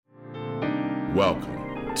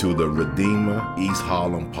Welcome to the Redeemer East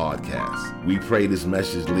Harlem podcast. We pray this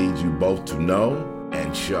message leads you both to know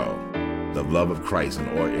and show the love of Christ in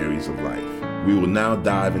all areas of life. We will now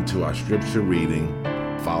dive into our scripture reading,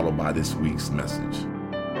 followed by this week's message.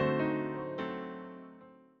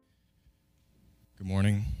 Good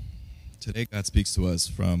morning. Today God speaks to us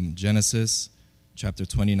from Genesis chapter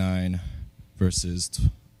 29, verses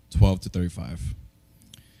 12 to 35.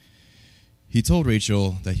 He told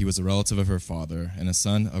Rachel that he was a relative of her father and a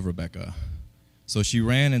son of Rebekah. So she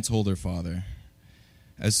ran and told her father.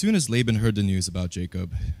 As soon as Laban heard the news about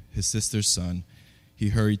Jacob, his sister's son, he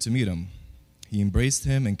hurried to meet him. He embraced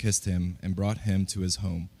him and kissed him and brought him to his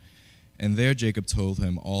home. And there Jacob told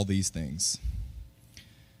him all these things.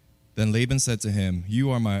 Then Laban said to him, "You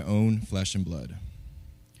are my own flesh and blood."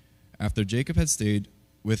 After Jacob had stayed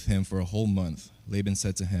with him for a whole month, Laban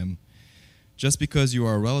said to him, "Just because you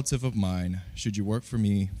are a relative of mine, should you work for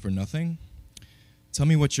me for nothing? Tell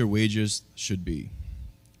me what your wages should be."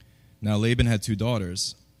 Now Laban had 2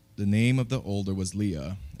 daughters. The name of the older was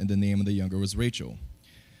Leah, and the name of the younger was Rachel.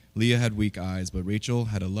 Leah had weak eyes, but Rachel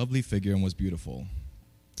had a lovely figure and was beautiful.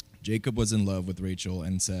 Jacob was in love with Rachel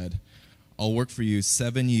and said, "I'll work for you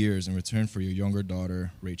 7 years in return for your younger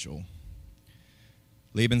daughter, Rachel."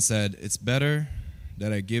 Laban said, "It's better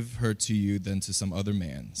that I give her to you than to some other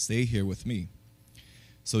man. Stay here with me."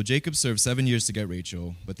 So Jacob served 7 years to get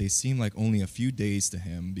Rachel, but they seemed like only a few days to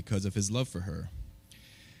him because of his love for her.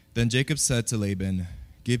 Then Jacob said to Laban,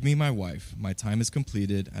 "Give me my wife. My time is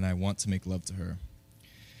completed, and I want to make love to her."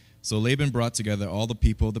 So Laban brought together all the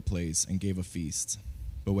people of the place and gave a feast.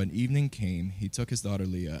 But when evening came, he took his daughter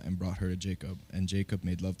Leah and brought her to Jacob, and Jacob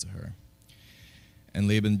made love to her. And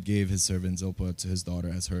Laban gave his servant Zilpah to his daughter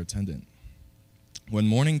as her attendant. When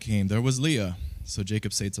morning came, there was Leah. So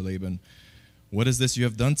Jacob said to Laban, "What is this you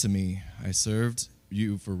have done to me? I served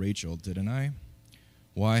you for Rachel, didn't I?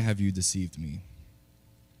 Why have you deceived me?"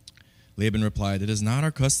 Laban replied, "It is not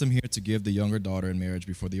our custom here to give the younger daughter in marriage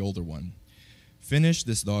before the older one. Finish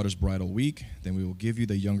this daughter's bridal week, then we will give you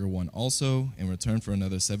the younger one also in return for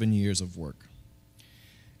another 7 years of work."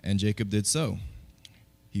 And Jacob did so.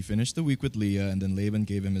 He finished the week with Leah, and then Laban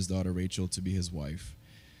gave him his daughter Rachel to be his wife.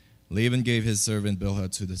 Laban gave his servant Bilhah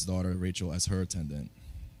to his daughter Rachel as her attendant.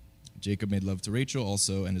 Jacob made love to Rachel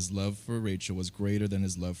also, and his love for Rachel was greater than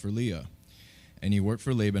his love for Leah. And he worked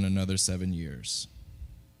for Laban another 7 years.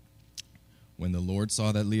 When the Lord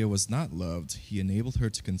saw that Leah was not loved, he enabled her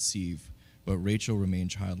to conceive, but Rachel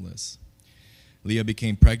remained childless. Leah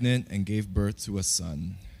became pregnant and gave birth to a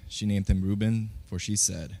son. She named him Reuben, for she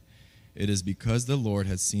said, "It is because the Lord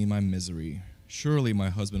has seen my misery. Surely my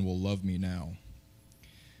husband will love me now."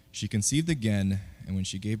 She conceived again, and when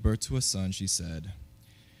she gave birth to a son, she said,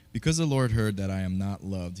 "Because the Lord heard that I am not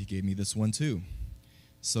loved, he gave me this one too."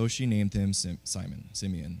 So she named him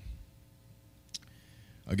Simeon.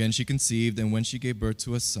 Again she conceived, and when she gave birth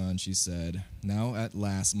to a son, she said, "Now at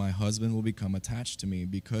last my husband will become attached to me,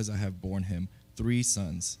 because I have borne him 3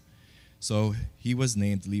 sons." So he was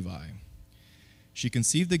named Levi. She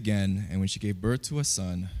conceived again, and when she gave birth to a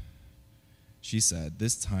son, she said,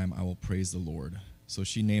 "This time I will praise the Lord." So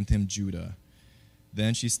she named him Judah.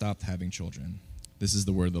 Then she stopped having children. This is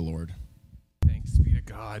the word of the Lord. Thanks be to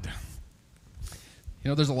God. You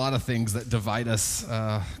know, there's a lot of things that divide us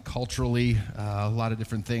culturally, a lot of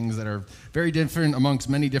different things that are very different amongst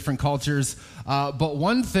many different cultures. But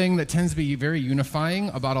one thing that tends to be very unifying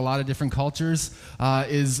about a lot of different cultures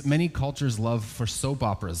is many cultures' love for soap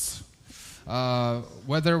operas.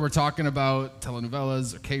 Whether we're talking about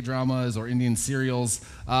telenovelas or K-dramas or Indian serials,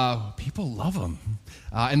 people love them.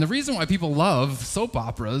 And the reason why people love soap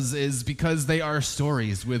operas is because they are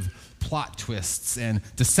stories with plot twists and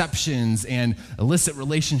deceptions and illicit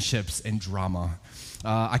relationships and drama.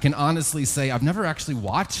 I can honestly say I've never actually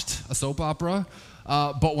watched a soap opera,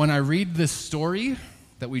 but when I read this story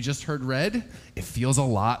that we just heard read, it feels a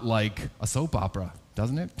lot like a soap opera,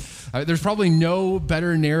 doesn't it? There's probably no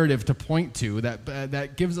better narrative to point to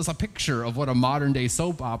that gives us a picture of what a modern-day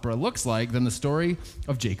soap opera looks like than the story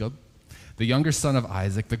of Jacob, the younger son of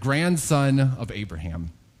Isaac, the grandson of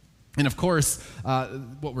Abraham. And of course,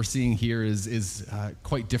 what we're seeing here is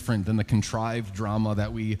quite different than the contrived drama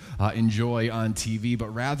that we enjoy on TV, but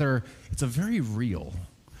rather it's a very real,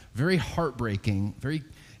 very heartbreaking, very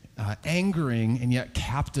angering, and yet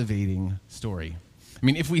captivating story. I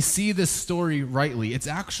mean, if we see this story rightly, it's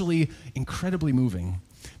actually incredibly moving.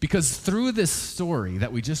 Because through this story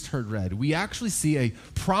that we just heard read, we actually see a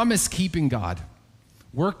promise-keeping God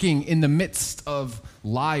working in the midst of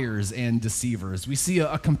liars and deceivers. We see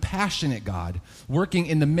a compassionate God working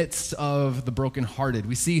in the midst of the brokenhearted.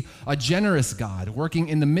 We see a generous God working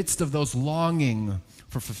in the midst of those longing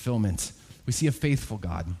for fulfillment. We see a faithful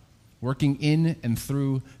God working in and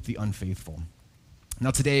through the unfaithful.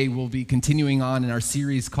 Now today we'll be continuing on in our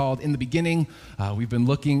series called In the Beginning. We've been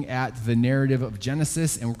looking at the narrative of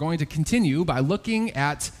Genesis, and we're going to continue by looking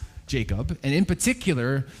at Jacob, and in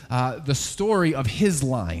particular, the story of his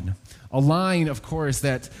line. A line, of course,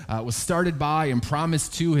 that was started by and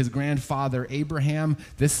promised to his grandfather Abraham.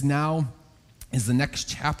 This now is the next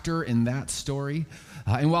chapter in that story.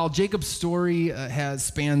 And while Jacob's story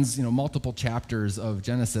spans multiple chapters of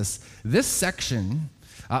Genesis, this section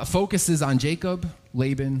focuses on Jacob,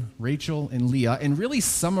 Laban, Rachel, and Leah, and really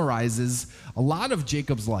summarizes a lot of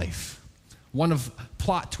Jacob's life. One of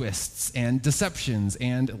plot twists and deceptions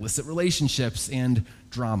and illicit relationships and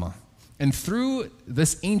drama. And through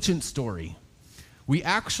this ancient story, we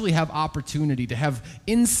actually have opportunity to have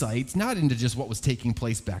insights, not into just what was taking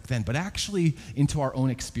place back then, but actually into our own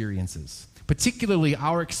experiences, particularly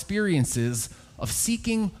our experiences of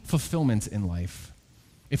seeking fulfillment in life.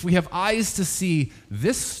 If we have eyes to see,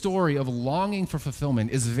 this story of longing for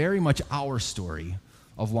fulfillment is very much our story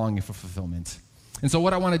of longing for fulfillment. And so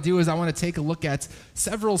what I want to do is I want to take a look at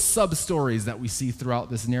several sub-stories that we see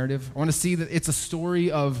throughout this narrative. I want to see that it's a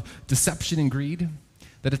story of deception and greed,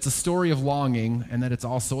 that it's a story of longing, and that it's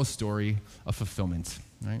also a story of fulfillment.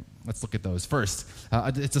 Right? Let's look at those. First,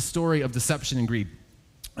 it's a story of deception and greed.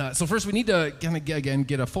 So first, we need to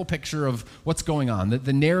get a full picture of what's going on,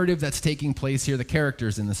 the narrative that's taking place here, the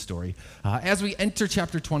characters in this story. As we enter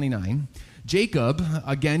chapter 29, Jacob,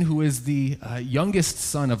 again, who is the youngest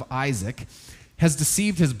son of Isaac, has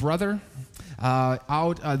deceived his brother,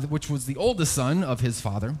 which was the oldest son of his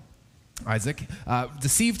father, Isaac,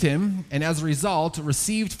 deceived him, and as a result,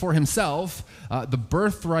 received for himself the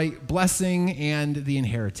birthright blessing and the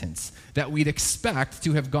inheritance that we'd expect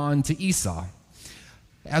to have gone to Esau.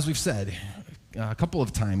 As we've said a couple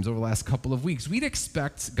of times over the last couple of weeks, we'd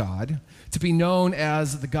expect God to be known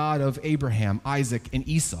as the God of Abraham, Isaac, and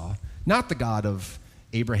Esau, not the God of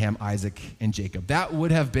Abraham, Isaac, and Jacob. That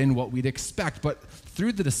would have been what we'd expect, but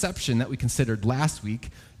through the deception that we considered last week,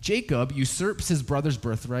 Jacob usurps his brother's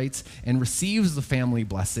birthrights and receives the family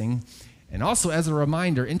blessing. And also, as a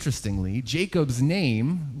reminder, interestingly, Jacob's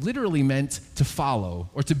name literally meant to follow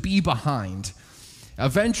or to be behind.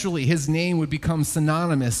 Eventually, his name would become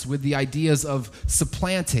synonymous with the ideas of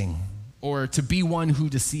supplanting or to be one who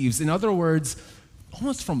deceives. In other words,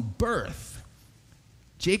 almost from birth,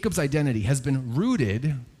 Jacob's identity has been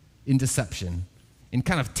rooted in deception, in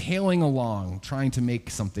kind of tailing along, trying to make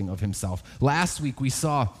something of himself. Last week, we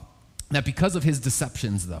saw that because of his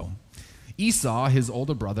deceptions, though, Esau, his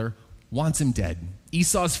older brother, wants him dead.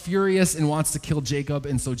 Esau's furious and wants to kill Jacob,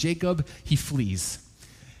 and so Jacob, he flees.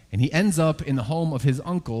 And he ends up in the home of his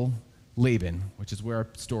uncle, Laban, which is where our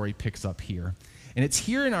story picks up here. And it's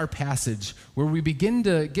here in our passage where we begin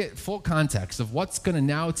to get full context of what's going to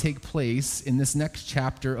now take place in this next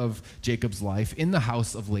chapter of Jacob's life in the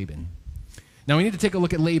house of Laban. Now we need to take a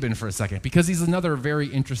look at Laban for a second because he's another very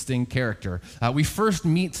interesting character. We first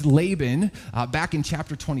meet Laban back in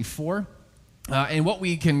chapter 24. And what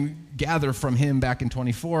we can gather from him back in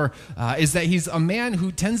 24 is that he's a man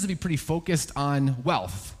who tends to be pretty focused on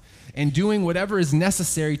wealth and doing whatever is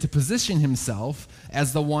necessary to position himself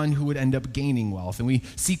as the one who would end up gaining wealth. And we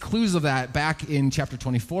see clues of that back in chapter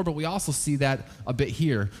 24, but we also see that a bit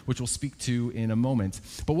here, which we'll speak to in a moment.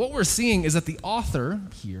 But what we're seeing is that the author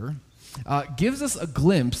here gives us a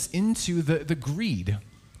glimpse into the greed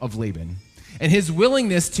of Laban and his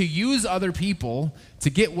willingness to use other people to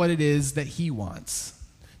get what it is that he wants,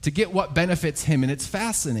 to get what benefits him. And it's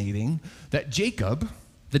fascinating that Jacob,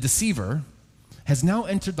 the deceiver, has now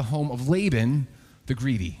entered the home of Laban, the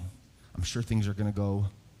greedy. I'm sure things are going to go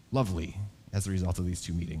lovely as a result of these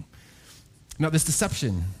two meeting. Now, this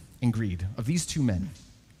deception and greed of these two men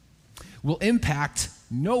will impact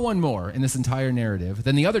no one more in this entire narrative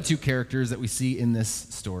than the other two characters that we see in this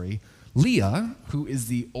story, Leah, who is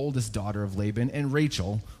the oldest daughter of Laban, and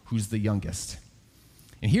Rachel, who's the youngest.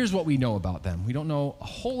 And here's what we know about them. We don't know a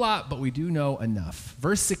whole lot, but we do know enough.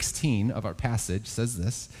 Verse 16 of our passage says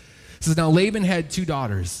this. It says, now Laban had two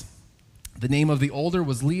daughters. The name of the older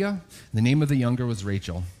was Leah, and the name of the younger was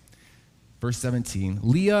Rachel. Verse 17,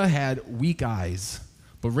 Leah had weak eyes,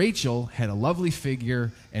 but Rachel had a lovely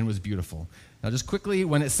figure and was beautiful. Now just quickly,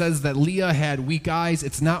 when it says that Leah had weak eyes,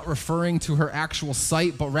 it's not referring to her actual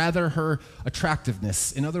sight, but rather her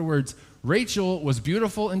attractiveness. In other words, Rachel was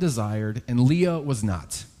beautiful and desired, and Leah was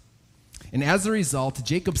not. And as a result,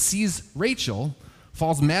 Jacob sees Rachel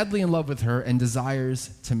falls madly in love with her, and desires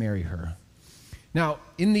to marry her. Now,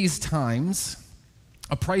 in these times,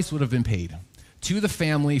 a price would have been paid to the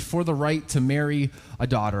family for the right to marry a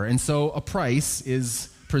daughter. And so a price is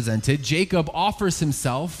presented. Jacob offers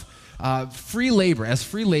himself as free labor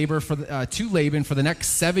to Laban for the next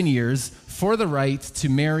 7 years for the right to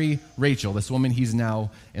marry Rachel, this woman he's now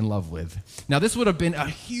in love with. Now, this would have been a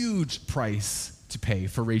huge price to pay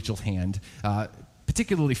for Rachel's hand,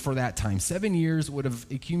 particularly for that time. 7 years would have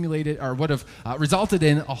resulted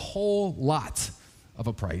in a whole lot of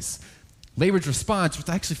a price. Laban's response, which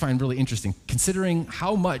I actually find really interesting, considering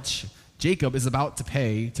how much Jacob is about to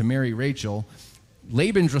pay to marry Rachel,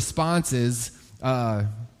 Laban's response is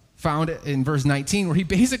found in verse 19, where he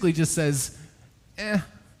basically just says,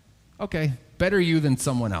 okay, better you than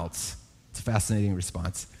someone else. It's a fascinating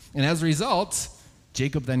response. And as a result,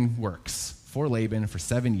 Jacob then works for Laban for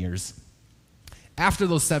 7 years. After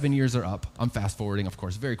those 7 years are up, I'm fast forwarding, of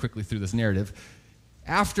course, very quickly through this narrative.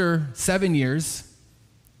 After 7 years,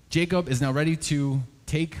 Jacob is now ready to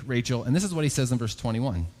take Rachel, and this is what he says in verse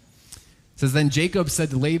 21. It says, "Then Jacob said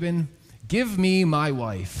to Laban, 'Give me my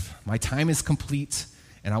wife. My time is complete,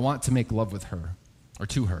 and I want to make love with her,' or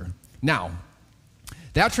to her." Now,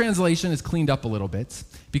 that translation is cleaned up a little bit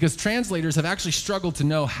because translators have actually struggled to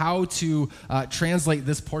know how to translate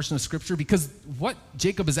this portion of Scripture, because what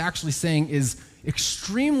Jacob is actually saying is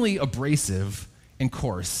extremely abrasive and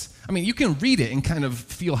coarse. I mean, you can read it and kind of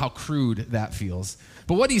feel how crude that feels.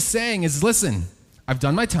 But what he's saying is, listen, I've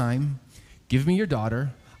done my time. Give me your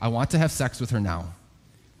daughter. I want to have sex with her now.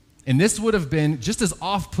 And this would have been just as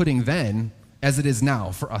off-putting then as it is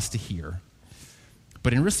now for us to hear.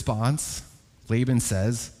 But in response, Laban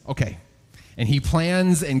says, okay. And he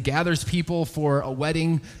plans and gathers people for a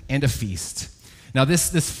wedding and a feast. Now, this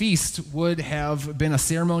feast would have been a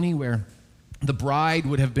ceremony where the bride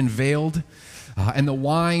would have been veiled and the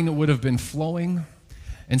wine would have been flowing.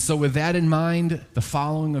 And so with that in mind, the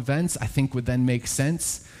following events, I think, would then make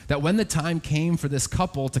sense. That when the time came for this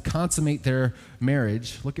couple to consummate their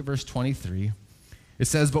marriage, look at verse 23. It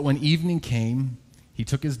says, "But when evening came, he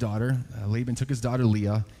took his daughter, Laban took his daughter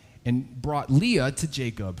Leah, and brought Leah to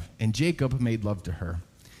Jacob, and Jacob made love to her."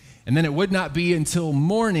 And then it would not be until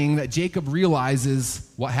morning that Jacob realizes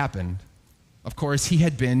what happened. Of course, he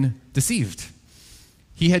had been deceived.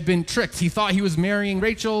 He had been tricked. He thought he was marrying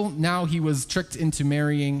Rachel. Now he was tricked into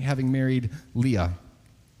having married Leah.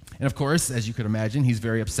 And of course, as you could imagine, he's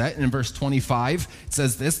very upset. And in verse 25, it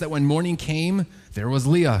says this, that when morning came, there was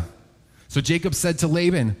Leah. So Jacob said to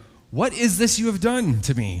Laban, "What is this you have done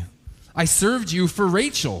to me? I served you for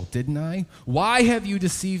Rachel, didn't I? Why have you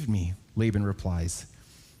deceived me?" Laban replies,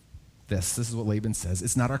 This is what Laban says,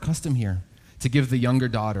 "It's not our custom here to give the younger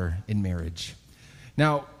daughter in marriage."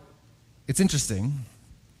 Now, it's interesting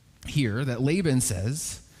here that Laban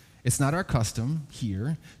says, it's not our custom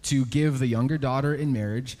here to give the younger daughter in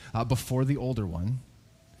marriage before the older one.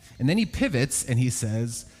 And then he pivots and he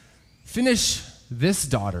says, finish this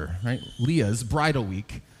daughter, right, Leah's bridal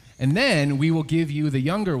week, and then we will give you the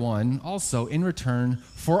younger one also in return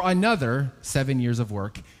for another 7 years of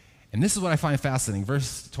work. And this is what I find fascinating,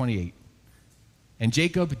 verse 28. And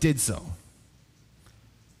Jacob did so.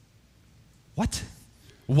 What?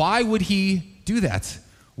 Why would he do that?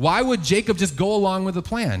 Why would Jacob just go along with the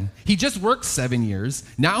plan? He just worked 7 years.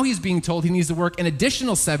 Now he's being told he needs to work an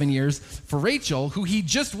additional 7 years for Rachel, who he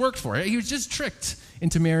just worked for. He was just tricked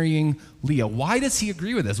into marrying Leah. Why does he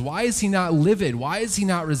agree with this? Why is he not livid? Why is he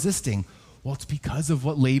not resisting? Well, it's because of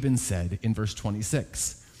what Laban said in verse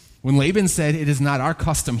 26. When Laban said, "It is not our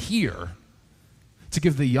custom here to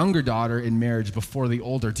give the younger daughter in marriage before the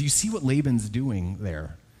older," do you see what Laban's doing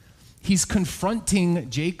there? He's confronting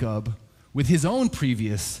Jacob with his own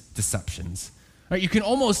previous deceptions. Right, you can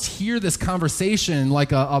almost hear this conversation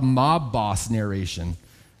like a mob boss narration.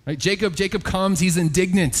 Right, Jacob comes, he's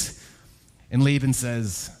indignant. And Laban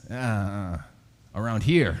says, around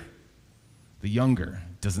here, the younger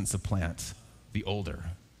doesn't supplant the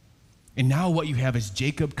older. And now what you have is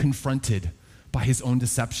Jacob confronted by his own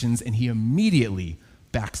deceptions, and he immediately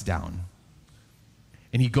backs down.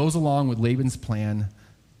 And he goes along with Laban's plan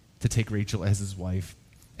to take Rachel as his wife.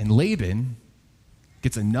 And Laban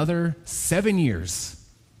gets another 7 years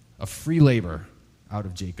of free labor out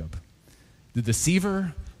of Jacob. The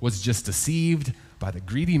deceiver was just deceived by the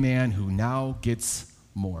greedy man who now gets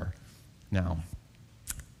more. Now,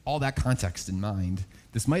 all that context in mind,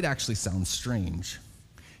 this might actually sound strange,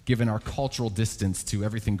 given our cultural distance to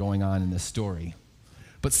everything going on in this story.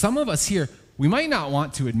 But some of us here, we might not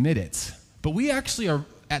want to admit it, but we actually are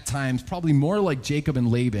at times probably more like Jacob and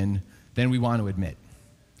Laban than we want to admit.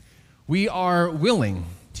 We are willing,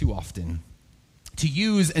 too often, to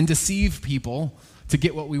use and deceive people to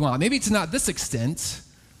get what we want. Maybe it's not this extent,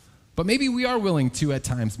 but maybe we are willing to at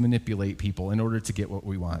times manipulate people in order to get what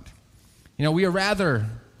we want. We are rather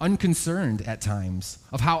unconcerned at times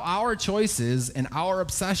of how our choices and our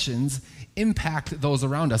obsessions impact those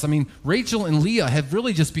around us. I mean, Rachel and Leah have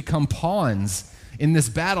really just become pawns in this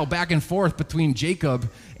battle back and forth between Jacob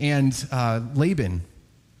and Laban.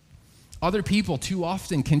 Other people too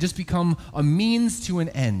often can just become a means to an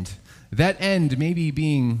end. That end maybe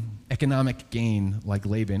being economic gain like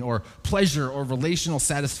Laban, or pleasure or relational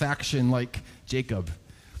satisfaction like Jacob.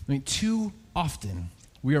 I mean, too often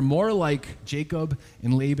we are more like Jacob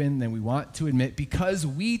and Laban than we want to admit, because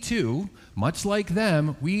we too, much like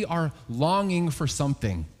them, we are longing for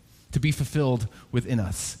something to be fulfilled within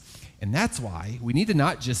us. And that's why we need to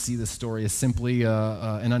not just see this story as simply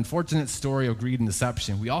an unfortunate story of greed and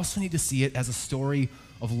deception. We also need to see it as a story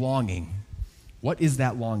of longing. What is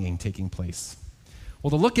that longing taking place? Well,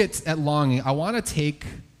 to look at longing, I want to take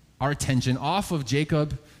our attention off of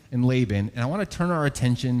Jacob and Laban, and I want to turn our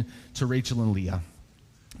attention to Rachel and Leah.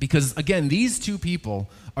 Because, again, these two people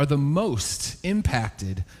are the most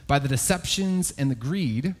impacted by the deceptions and the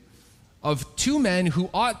greed of two men who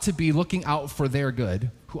ought to be looking out for their good,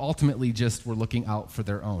 who ultimately just were looking out for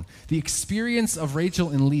their own. The experience of Rachel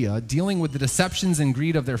and Leah dealing with the deceptions and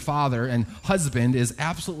greed of their father and husband is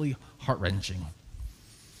absolutely heart-wrenching.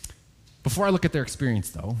 Before I look at their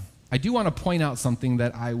experience, though, I do want to point out something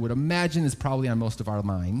that I would imagine is probably on most of our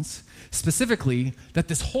minds, specifically that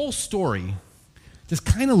this whole story just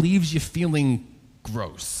kind of leaves you feeling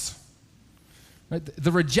gross. Right?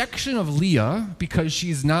 The rejection of Leah because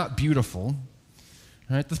she's not beautiful,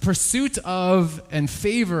 right? The pursuit of and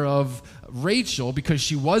favor of Rachel because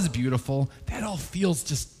she was beautiful, that all feels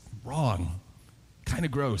just wrong, kind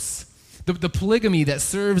of gross. The polygamy that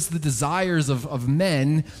serves the desires of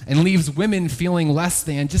men and leaves women feeling less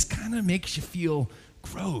than just kind of makes you feel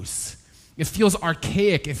gross. It feels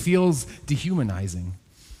archaic. It feels dehumanizing.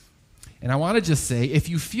 And I want to just say, if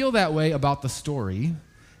you feel that way about the story,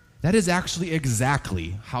 that is actually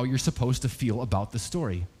exactly how you're supposed to feel about the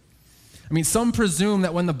story. I mean, some presume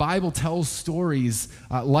that when the Bible tells stories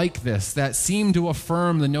like this that seem to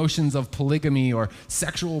affirm the notions of polygamy or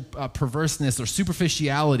sexual perverseness or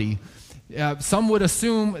superficiality, some would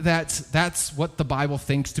assume that that's what the Bible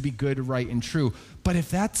thinks to be good, right, and true. But if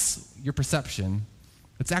that's your perception,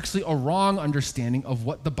 it's actually a wrong understanding of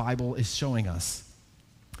what the Bible is showing us.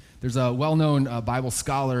 There's a well-known Bible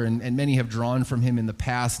scholar, and many have drawn from him in the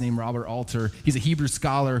past, named Robert Alter. He's a Hebrew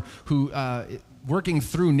scholar who, working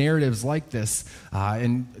through narratives like this,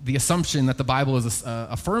 and the assumption that the Bible is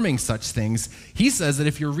affirming such things, he says that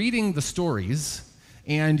if you're reading the stories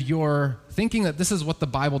and you're thinking that this is what the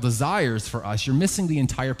Bible desires for us, you're missing the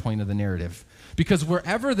entire point of the narrative. Because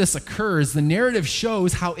wherever this occurs, the narrative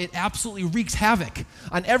shows how it absolutely wreaks havoc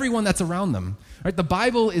on everyone that's around them. Right? The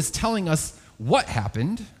Bible is telling us what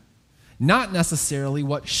happened, not necessarily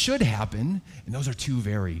what should happen, and those are two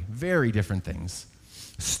very, very different things.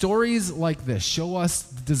 Stories like this show us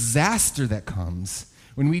the disaster that comes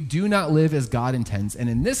when we do not live as God intends, and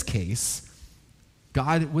in this case,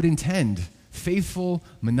 God would intend faithful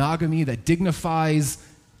monogamy that dignifies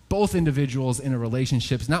both individuals in a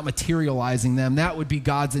relationship, not materializing them. That would be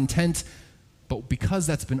God's intent, but because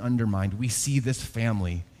that's been undermined, we see this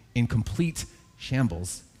family in complete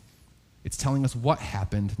shambles. It's telling us what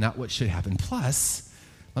happened, not what should happen. Plus,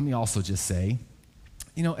 let me also just say,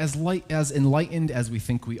 as enlightened as we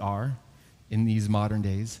think we are in these modern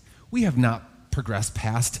days, we have not progressed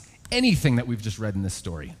past anything that we've just read in this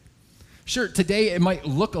story. Sure, today it might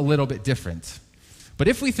look a little bit different, but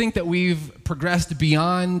if we think that we've progressed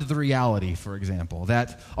beyond the reality, for example,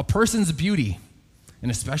 that a person's beauty,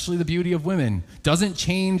 and especially the beauty of women, doesn't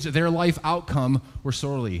change their life outcome, we're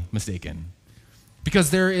sorely mistaken.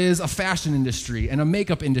 Because there is a fashion industry and a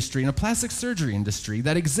makeup industry and a plastic surgery industry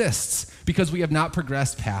that exists because we have not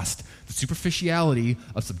progressed past the superficiality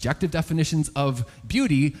of subjective definitions of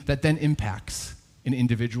beauty that then impacts an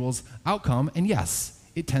individual's outcome. And yes,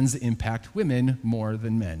 it tends to impact women more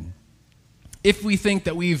than men. If we think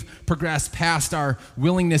that we've progressed past our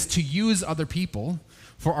willingness to use other people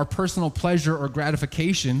for our personal pleasure or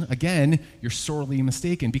gratification, again, you're sorely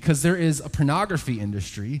mistaken, because there is a pornography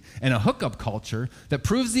industry and a hookup culture that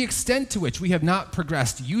proves the extent to which we have not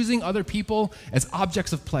progressed using other people as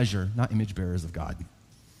objects of pleasure, not image bearers of God.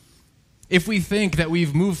 If we think that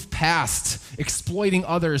we've moved past exploiting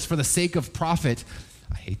others for the sake of profit,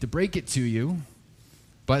 I hate to break it to you,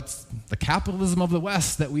 but the capitalism of the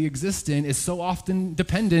West that we exist in is so often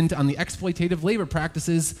dependent on the exploitative labor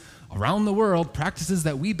practices around the world, practices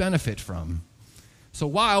that we benefit from. So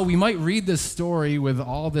while we might read this story with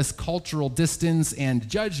all this cultural distance and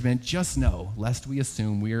judgment, just know, lest we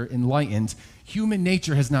assume we are enlightened, human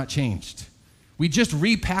nature has not changed. We just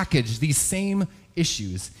repackaged these same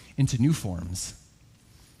issues into new forms.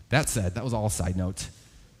 That said, that was all a side note.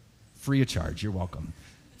 Free of charge, you're welcome.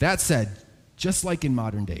 That said, just like in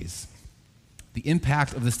modern days, the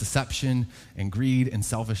impact of this deception and greed and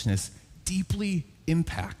selfishness deeply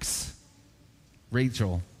impacts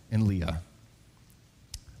Rachel and Leah.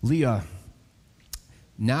 Leah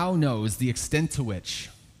now knows the extent to which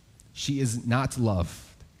she is not loved,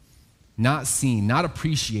 not seen, not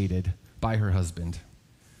appreciated by her husband.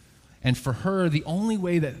 And for her, the only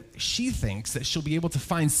way that she thinks that she'll be able to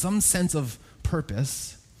find some sense of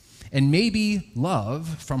purpose and maybe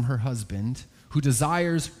love from her husband, who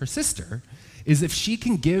desires her sister, is if she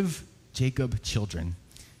can give Jacob children.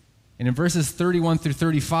 And in verses 31 through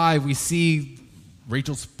 35, we see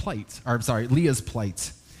Leah's plight.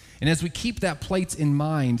 And as we keep that plight in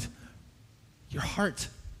mind, your heart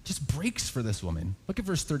just breaks for this woman. Look at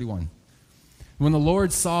verse 31. When the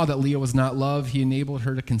Lord saw that Leah was not loved, he enabled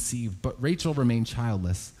her to conceive, but Rachel remained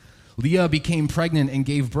childless. Leah became pregnant and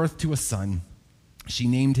gave birth to a son. She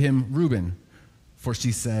named him Reuben, for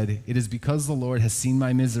she said, "It is because the Lord has seen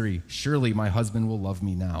my misery. Surely my husband will love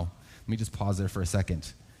me now." Let me just pause there for a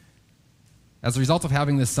second. As a result of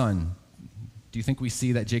having this son, do you think we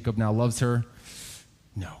see that Jacob now loves her?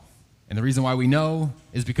 No. And the reason why we know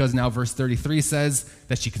is because now verse 33 says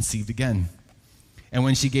that she conceived again. And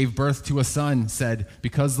when she gave birth to a son, said,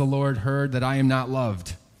 "Because the Lord heard that I am not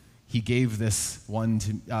loved, he gave this one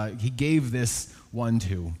to."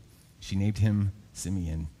 She named him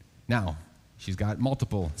Simeon. Now, she's got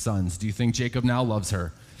multiple sons. Do you think Jacob now loves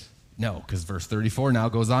her? No, because verse 34 now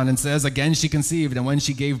goes on and says, again she conceived, and when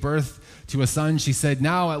she gave birth to a son, she said,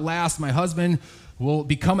 "Now at last my husband will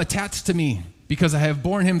become attached to me, because I have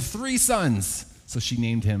borne him 3 sons. So she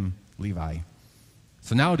named him Levi.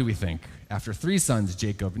 So now do we think, after 3 sons,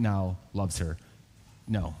 Jacob now loves her?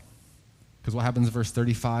 No. Because what happens in verse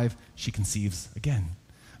 35? She conceives again.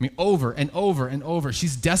 I mean, over and over and over.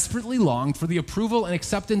 She's desperately longed for the approval and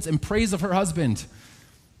acceptance and praise of her husband,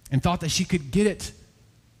 and thought that she could get it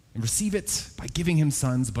and receive it by giving him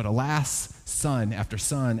sons. But alas, son after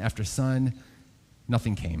son after son,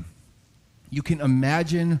 nothing came. You can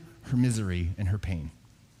imagine her misery and her pain.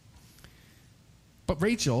 But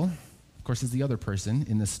Rachel, of course, is the other person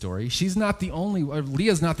in this story. Leah's not the only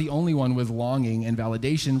one with longing and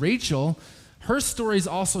validation. Rachel, her story is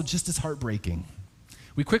also just as heartbreaking.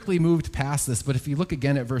 We quickly moved past this, but if you look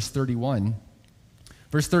again at verse 31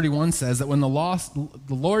 says that when the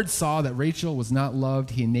Lord saw that Rachel was not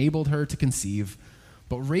loved, he enabled her to conceive,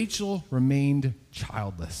 but Rachel remained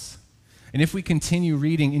childless. And if we continue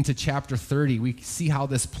reading into chapter 30, we see how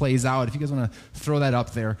this plays out. If you guys want to throw that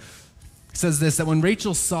up there. It says this, that when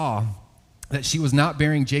Rachel saw that she was not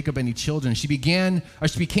bearing Jacob any children, she became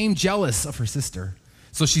jealous of her sister.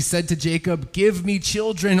 So she said to Jacob, "Give me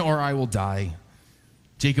children or I will die."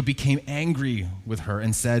 Jacob became angry with her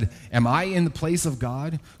and said, "Am I in the place of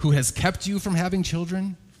God, who has kept you from having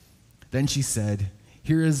children?" Then she said,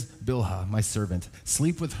 "Here is Bilhah, my servant.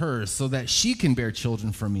 Sleep with her so that she can bear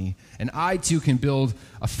children for me, and I too can build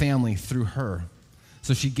a family through her."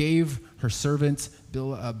 So she gave her servant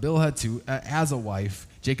Bilhah as a wife.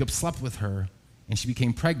 Jacob slept with her, and she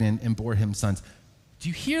became pregnant and bore him sons. Do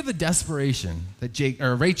you hear the desperation that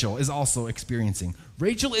Rachel is also experiencing?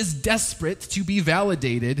 Rachel is desperate to be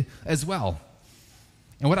validated as well.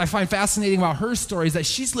 And what I find fascinating about her story is that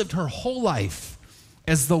she's lived her whole life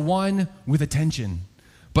as the one with attention.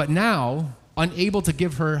 But now, unable to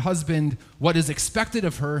give her husband what is expected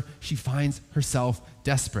of her, she finds herself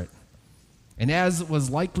desperate. And as was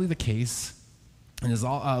likely the case, and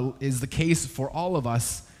is the case for all of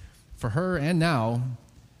us, for her and now,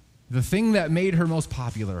 the thing that made her most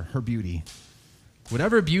popular, her beauty,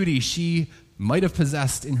 whatever beauty she might have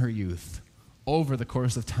possessed in her youth, over the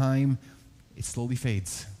course of time, it slowly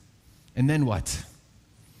fades. And then what?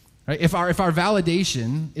 Right? If our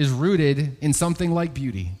validation is rooted in something like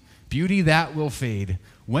beauty that will fade,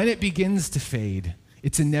 when it begins to fade,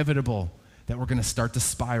 it's inevitable that we're going to start to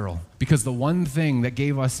spiral, because the one thing that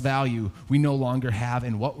gave us value we no longer have,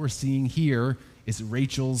 and what we're seeing here is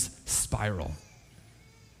Rachel's spiral.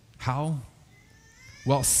 How?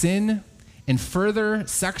 Well, sin and further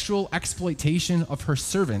sexual exploitation of her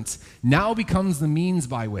servants now becomes the means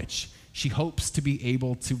by which she hopes to be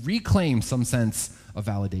able to reclaim some sense of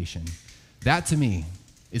validation. That, to me,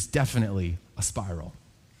 is definitely a spiral.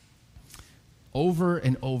 Over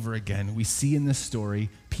and over again, we see in this story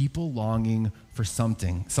people longing for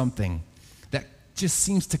something that just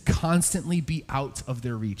seems to constantly be out of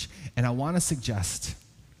their reach. And I want to suggest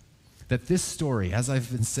that this story, as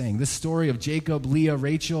I've been saying, this story of Jacob, Leah,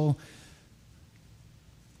 Rachel,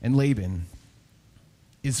 and Laban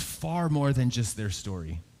is far more than just their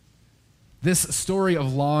story. This story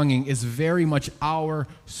of longing is very much our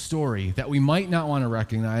story that we might not want to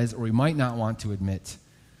recognize or we might not want to admit.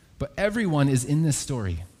 But everyone is in this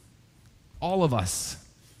story. All of us.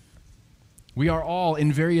 We are all,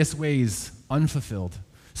 in various ways, unfulfilled,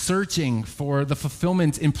 searching for the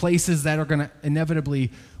fulfillment in places that are going to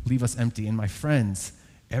inevitably leave us empty. And my friends,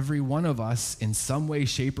 every one of us, in some way,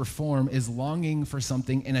 shape, or form, is longing for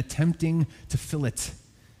something and attempting to fill it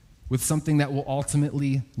with something that will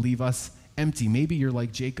ultimately leave us empty. Maybe you're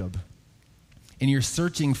like Jacob, and you're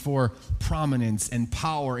searching for prominence and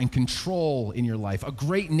power and control in your life, a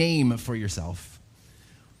great name for yourself.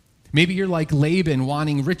 Maybe you're like Laban,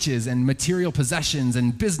 wanting riches and material possessions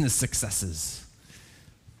and business successes.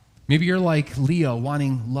 Maybe you're like Leah,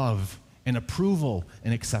 wanting love and approval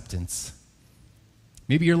and acceptance.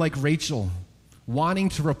 Maybe you're like Rachel, wanting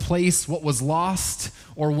to replace what was lost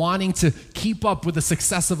or wanting to keep up with the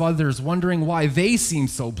success of others, wondering why they seem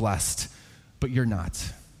so blessed, but you're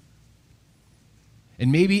not.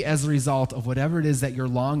 And maybe as a result of whatever it is that you're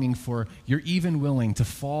longing for, you're even willing to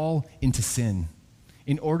fall into sin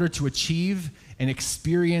in order to achieve and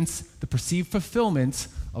experience the perceived fulfillment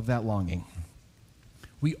of that longing.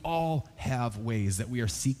 We all have ways that we are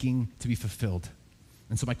seeking to be fulfilled.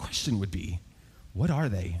 And so my question would be, what are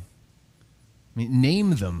they? I mean,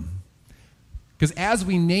 name them. Because as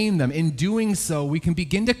we name them, in doing so, we can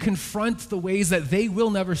begin to confront the ways that they will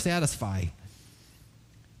never satisfy.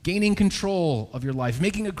 Gaining control of your life,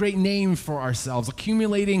 making a great name for ourselves,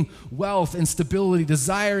 accumulating wealth and stability,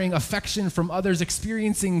 desiring affection from others,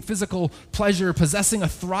 experiencing physical pleasure, possessing a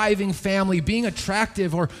thriving family, being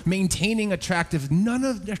attractive or maintaining attractiveness,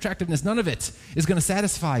 none of it is going to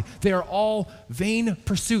satisfy. They are all vain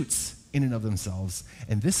pursuits in and of themselves.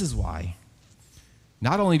 And this is why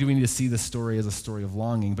not only do we need to see this story as a story of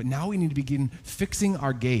longing, but now we need to begin fixing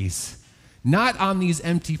our gaze, not on these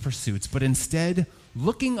empty pursuits, but instead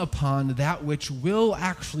looking upon that which will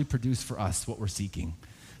actually produce for us what we're seeking,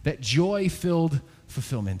 that joy-filled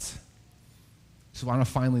fulfillment. So I want to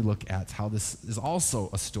finally look at how this is also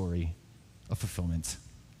a story of fulfillment.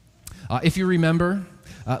 If you remember,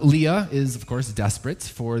 Leah is, of course, desperate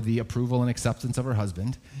for the approval and acceptance of her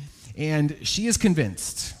husband, and she is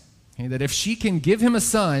convinced that if she can give him a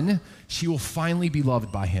son, she will finally be loved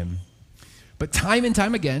by him. But time and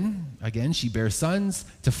time again, she bears sons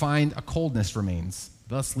to find a coldness remains,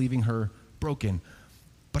 thus leaving her broken.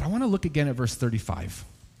 But I want to look again at verse 35,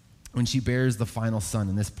 when she bears the final son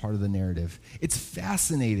in this part of the narrative. It's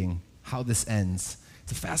fascinating how this ends.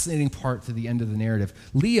 It's a fascinating part to the end of the narrative.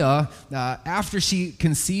 Leah, after she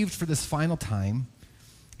conceived for this final time,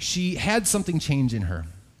 she had something change in her.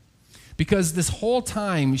 Because this whole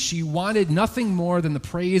time, she wanted nothing more than the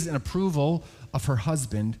praise and approval of her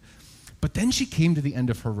husband. But then she came to the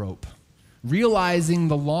end of her rope, realizing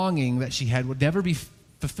the longing that she had would never be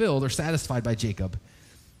fulfilled or satisfied by Jacob.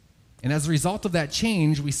 And as a result of that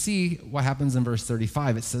change, we see what happens in verse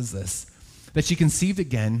 35. It says this, that she conceived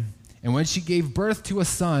again, and when she gave birth to a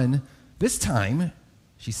son, this time,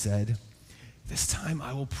 she said, this time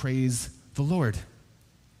I will praise the Lord.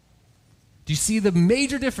 Do you see the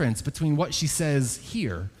major difference between what she says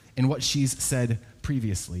here and what she's said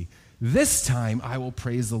previously? This time I will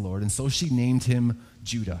praise the Lord. And so she named him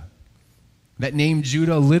Judah. That name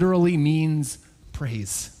Judah literally means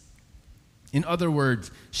praise. In other words,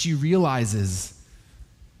 she realizes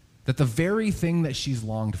that the very thing that she's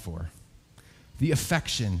longed for, the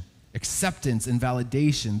affection, acceptance, and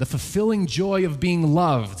validation, the fulfilling joy of being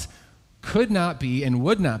loved, could not be and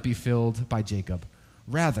would not be filled by Jacob.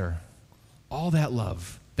 Rather, all that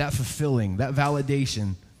love, that fulfilling, that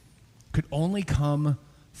validation could only come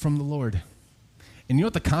from the Lord. And you know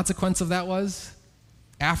what the consequence of that was?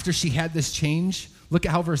 After she had this change, look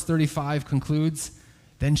at how verse 35 concludes.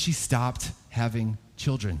 Then she stopped having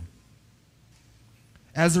children.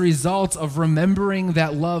 As a result of remembering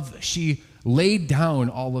that love, she laid down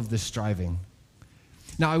all of this striving.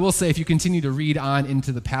 Now, I will say, if you continue to read on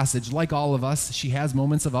into the passage, like all of us, she has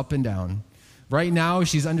moments of up and down. Right now,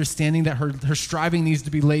 she's understanding that her striving needs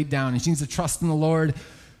to be laid down, and she needs to trust in the Lord.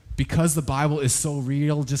 Because the Bible is so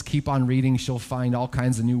real, just keep on reading. She'll find all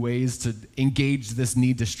kinds of new ways to engage this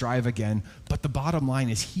need to strive again. But the bottom line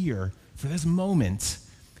is here, for this moment,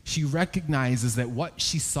 she recognizes that what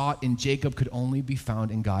she sought in Jacob could only be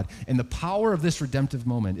found in God. And the power of this redemptive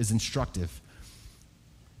moment is instructive.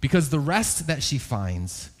 Because the rest that she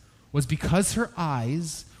finds was because her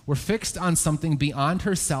eyes We're fixed on something beyond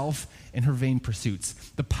herself and her vain pursuits.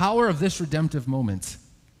 The power of this redemptive moment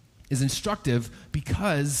is instructive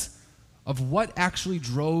because of what actually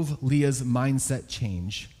drove Leah's mindset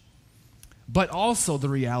change, but also the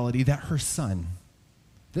reality that her son,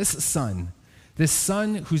 this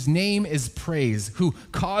son whose name is praise, who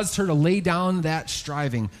caused her to lay down that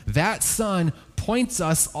striving, that son points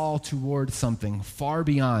us all toward something far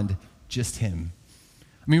beyond just him.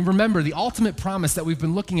 I mean, remember, the ultimate promise that we've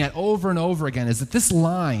been looking at over and over again is that this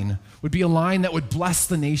line would be a line that would bless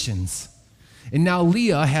the nations. And now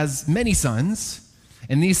Leah has many sons,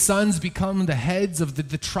 and these sons become the heads of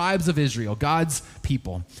the tribes of Israel, God's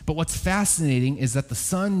people. But what's fascinating is that the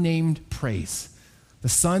son named Praise, the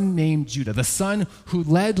son named Judah, the son who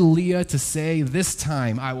led Leah to say, "This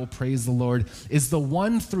time I will praise the Lord," is the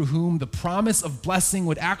one through whom the promise of blessing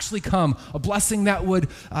would actually come, a blessing that would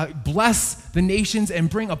bless the nations and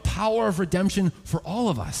bring a power of redemption for all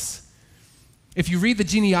of us. If you read the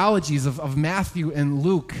genealogies of Matthew and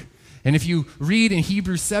Luke, and if you read in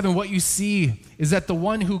Hebrews 7, what you see is that the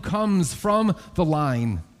one who comes from the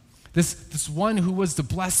line, this one who was to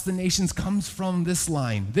bless the nations, comes from this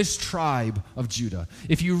line, this tribe of Judah.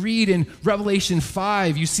 If you read in Revelation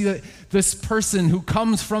 5, you see that this person who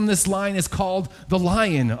comes from this line is called the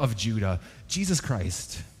Lion of Judah. Jesus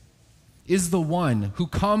Christ is the one who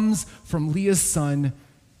comes from Leah's son,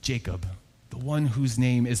 Jacob, the one whose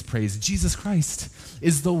name is praised. Jesus Christ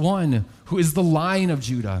is the one who is the Lion of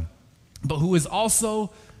Judah, but who is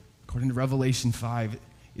also, according to Revelation 5,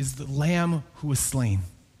 is the Lamb who was slain,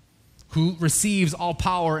 who receives all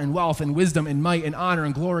power and wealth and wisdom and might and honor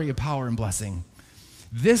and glory and power and blessing.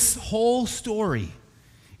 This whole story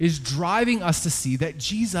is driving us to see that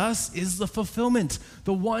Jesus is the fulfillment,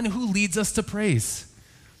 the one who leads us to praise.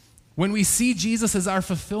 When we see Jesus as our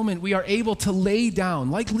fulfillment, we are able to lay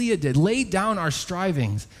down, like Leah did, lay down our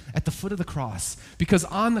strivings at the foot of the cross. Because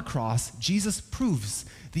on the cross, Jesus proves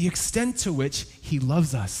the extent to which he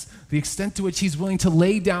loves us, the extent to which he's willing to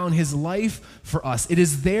lay down his life for us. It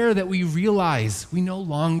is there that we realize we no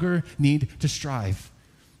longer need to strive.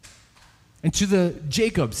 And to the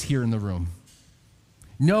Jacobs here in the room,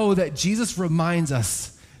 know that Jesus reminds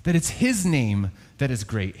us that it's his name that is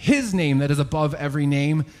great, his name that is above every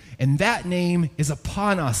name, and that name is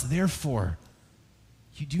upon us. Therefore,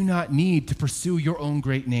 you do not need to pursue your own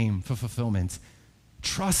great name for fulfillment.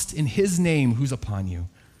 Trust in his name who's upon you.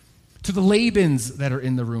 To the Labans that are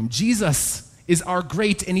in the room, Jesus is our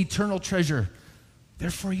great and eternal treasure.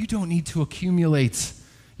 Therefore, you don't need to accumulate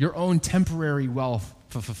your own temporary wealth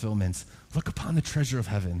for fulfillment. Look upon the treasure of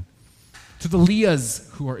heaven. To the Leahs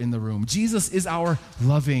who are in the room, Jesus is our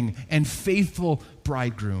loving and faithful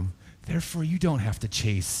bridegroom. Therefore, you don't have to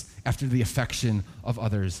chase after the affection of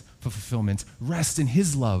others for fulfillment. Rest in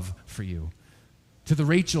his love for you. To the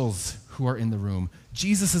Rachels who are in the room,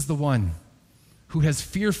 Jesus is the one who has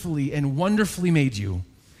fearfully and wonderfully made you,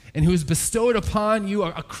 and who has bestowed upon you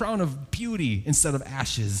a crown of beauty instead of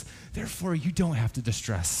ashes. Therefore, you don't have to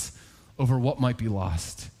distress over what might be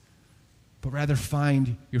lost, but rather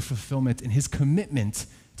find your fulfillment in his commitment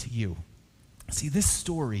to you. See, this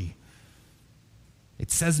story,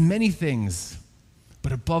 it says many things,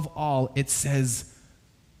 but above all, it says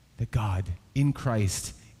that God in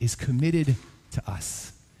Christ is committed to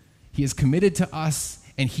us. He is committed to us,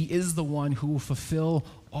 and he is the one who will fulfill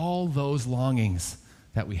all those longings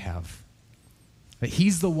that we have. That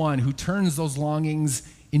he's the one who turns those longings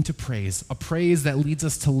into praise, a praise that leads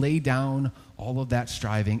us to lay down all of that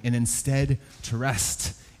striving and instead to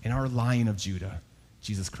rest in our Lion of Judah,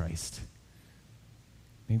 Jesus Christ.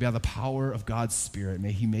 Maybe by the power of God's Spirit,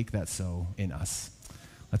 may he make that so in us.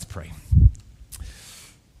 Let's pray.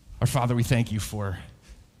 Our Father, we thank you for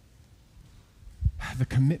the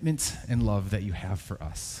commitment and love that you have for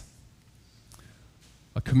us.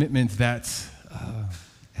 A commitment that,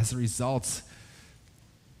 as a result,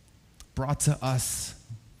 brought to us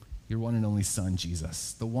your one and only Son,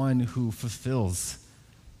 Jesus, the one who fulfills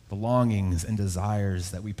the longings and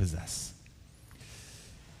desires that we possess.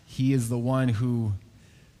 He is the one who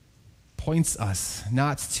points us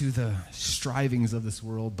not to the strivings of this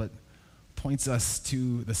world, but points us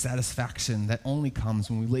to the satisfaction that only comes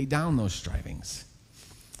when we lay down those strivings.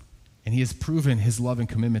 And he has proven his love and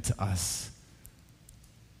commitment to us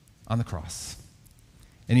on the cross.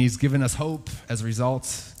 And he's given us hope as a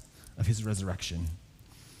result of his resurrection.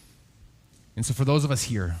 And so for those of us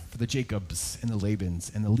here, for the Jacobs and the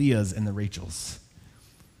Labans and the Leahs and the Rachels,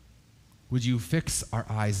 would you fix our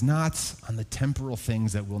eyes not on the temporal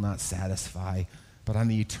things that will not satisfy, but on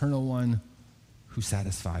the eternal one who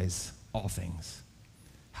satisfies all things.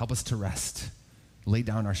 Help us to rest, lay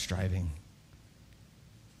down our striving,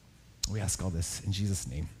 We ask all this in Jesus'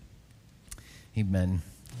 name. Amen.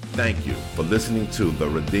 Thank you for listening to the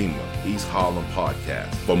Redeemer East Harlem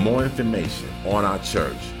podcast. For more information on our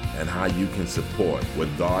church and how you can support what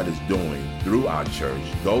God is doing through our church,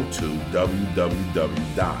 go to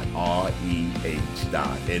www.reh.nyc.